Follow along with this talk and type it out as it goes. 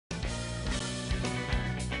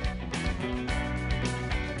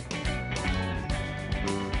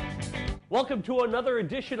Welcome to another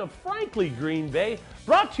edition of Frankly Green Bay,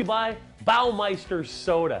 brought to you by Baumeister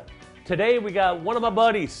Soda. Today we got one of my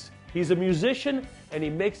buddies. He's a musician and he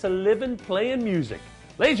makes a living playing music.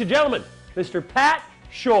 Ladies and gentlemen, Mr. Pat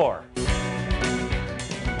Schorr.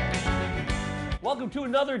 Welcome to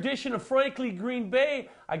another edition of Frankly Green Bay.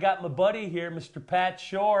 I got my buddy here, Mr. Pat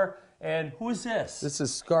Schorr. And who is this? This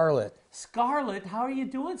is Scarlett. Scarlett, how are you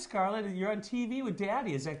doing, Scarlett? You're on TV with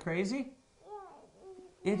Daddy. Is that crazy?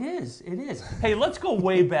 It is. It is. Hey, let's go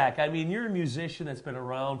way back. I mean, you're a musician that's been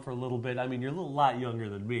around for a little bit. I mean, you're a little lot younger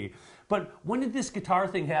than me. But when did this guitar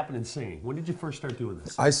thing happen in singing? When did you first start doing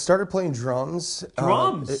this? I started playing drums.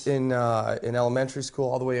 Drums? In elementary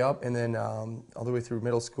school all the way up, and then all the way through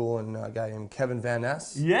middle school. And a guy named Kevin Van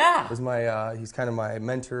Ness. Yeah. Was my he's kind of my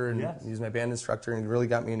mentor, and yes. He's my band instructor, and he really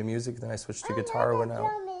got me into music. Then I switched to guitar when I.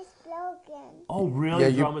 Oh, really? Yeah,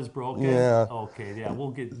 the drum is broken? Yeah. Okay, yeah.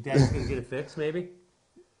 We'll get. Daddy's gonna get it fixed, maybe.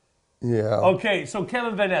 Yeah. Okay, so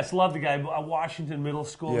Kevin Van Ness, love the guy. Washington Middle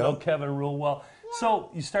School, Yep. know Kevin real well. So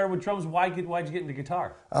you started with drums. Why'd you get into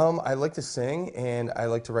guitar? I like to sing and I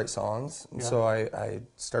like to write songs. Yeah. So I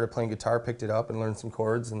started playing guitar, picked it up, and learned some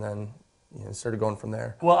chords, and then started going from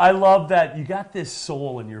there. Well, I love that you got this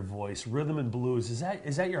soul in your voice, rhythm and blues. Is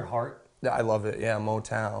that your heart? Yeah, I love it. Yeah,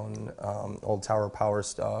 Motown, old Tower Power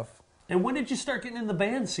stuff. And when did you start getting in the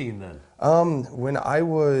band scene then? When I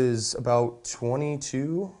was about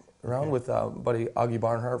 22. Around with buddy Augie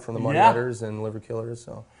Barnhart from the Muddy Utters and Liver Killers.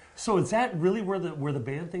 So is that really where the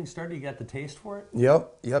band thing started? You got the taste for it?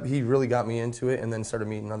 Yep. He really got me into it, and then started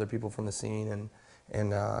meeting other people from the scene,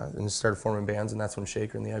 and started forming bands, and that's when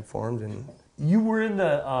Shaker and the Egg formed. And you were in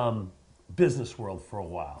the business world for a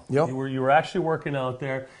while. Yep. You were actually working out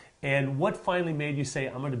there. And what finally made you say,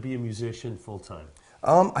 I'm going to be a musician full time?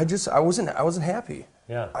 I wasn't happy.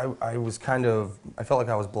 Yeah. I was I felt like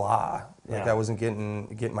I was blah. Like Yeah. I wasn't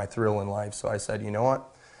getting my thrill in life. So I said, you know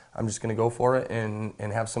what? I'm just gonna go for it and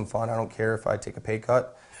have some fun. I don't care if I take a pay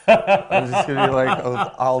cut. I'm just gonna be like,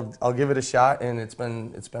 I'll give it a shot. And it's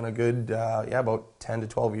been a good about 10 to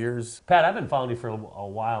 12 years. Pat, I've been following you for a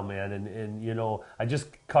while, man, and I just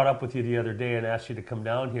caught up with you the other day and asked you to come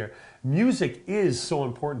down here. Music is so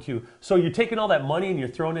important to you. So you're taking all that money and you're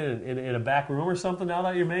throwing it in a back room or something now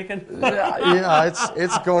that you're making? yeah,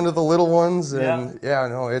 it's going to the little ones, and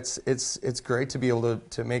it's great to be able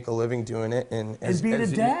to make a living doing it, and being a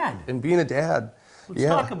dad. And being a dad. Let's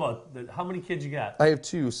talk about how many kids you got. I have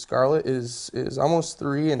two. Scarlett is almost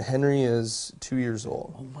 3, and Henry is 2 years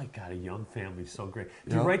old. Oh my God, a young family, so great.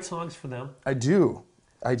 Do you write songs for them? I do.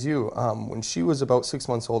 When she was about 6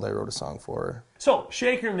 months old, I wrote a song for her. So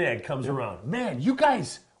Shaker and the Egg comes around. Man, you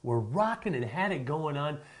guys were rocking and had it going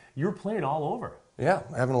on. You were playing all over. Yeah,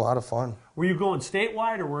 having a lot of fun. Were you going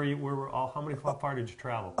statewide, or how far did you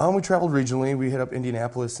travel? We traveled regionally. We hit up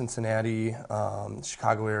Indianapolis, Cincinnati,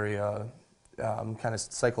 Chicago area. Kind of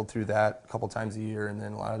cycled through that a couple times a year, and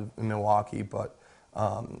then a lot of in Milwaukee. But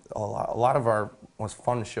a lot of our most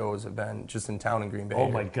fun shows have been just in town in Green Bay.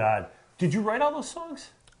 Oh my God! Did you write all those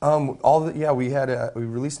songs? We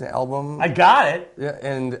released an album. I got it. Yeah,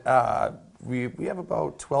 and we have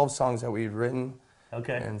about 12 songs that we've written.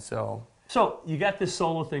 Okay. And so you got this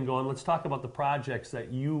solo thing going. Let's talk about the projects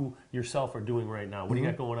that you yourself are doing right now. What do you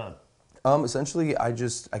got going on? Essentially, I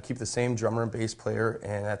keep the same drummer and bass player,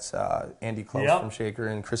 and that's Andy Close from Shaker,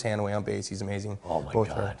 and Chris Hanaway on bass. He's amazing. Oh my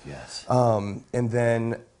God, yes. And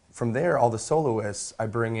then from there, all the soloists, I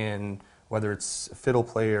bring in, whether it's a fiddle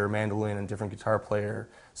player, mandolin, and different guitar player.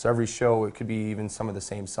 So every show, it could be even some of the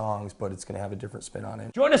same songs, but it's going to have a different spin on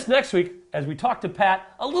it. Join us next week as we talk to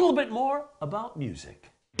Pat a little bit more about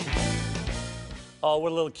music. Oh,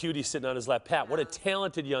 what a little cutie sitting on his lap. Pat, what a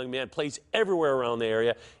talented young man, plays everywhere around the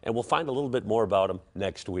area, and we'll find a little bit more about him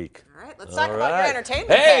next week. All right, let's talk about your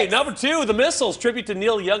entertainment Hey, picks. number 2, The Missiles, tribute to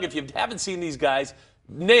Neil Young. If you haven't seen these guys,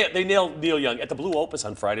 they nailed Neil Young at the Blue Opus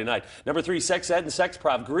on Friday night. Number 3, Sex Ed and Sex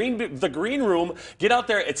Prov. The Green Room. Get out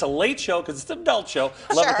there. It's a late show because it's an adult show.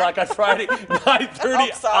 11 o'clock on Friday,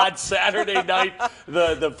 9:30 on Saturday night.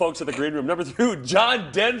 The folks at the Green Room. Number 2,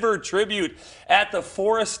 John Denver tribute at the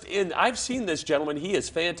Forest Inn. I've seen this gentleman. He is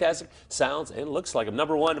fantastic. Sounds and looks like him.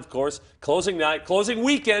 Number 1, of course, closing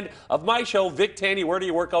weekend of my show, Vic Tanny, Where Do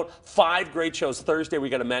You Work Out? 5 great shows. Thursday, we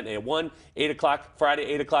got a matinee at 1, 8 o'clock. Friday,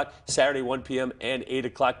 8 o'clock. Saturday, 1 p.m. and 8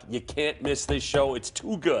 o'clock. You can't miss this show. It's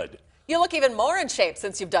too good. You look even more in shape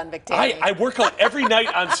since you've done Vic Tanny. I work out every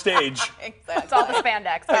night on stage. It's all the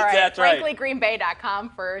spandex. All right. That's right.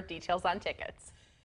 FranklyGreenBay.com for details on tickets.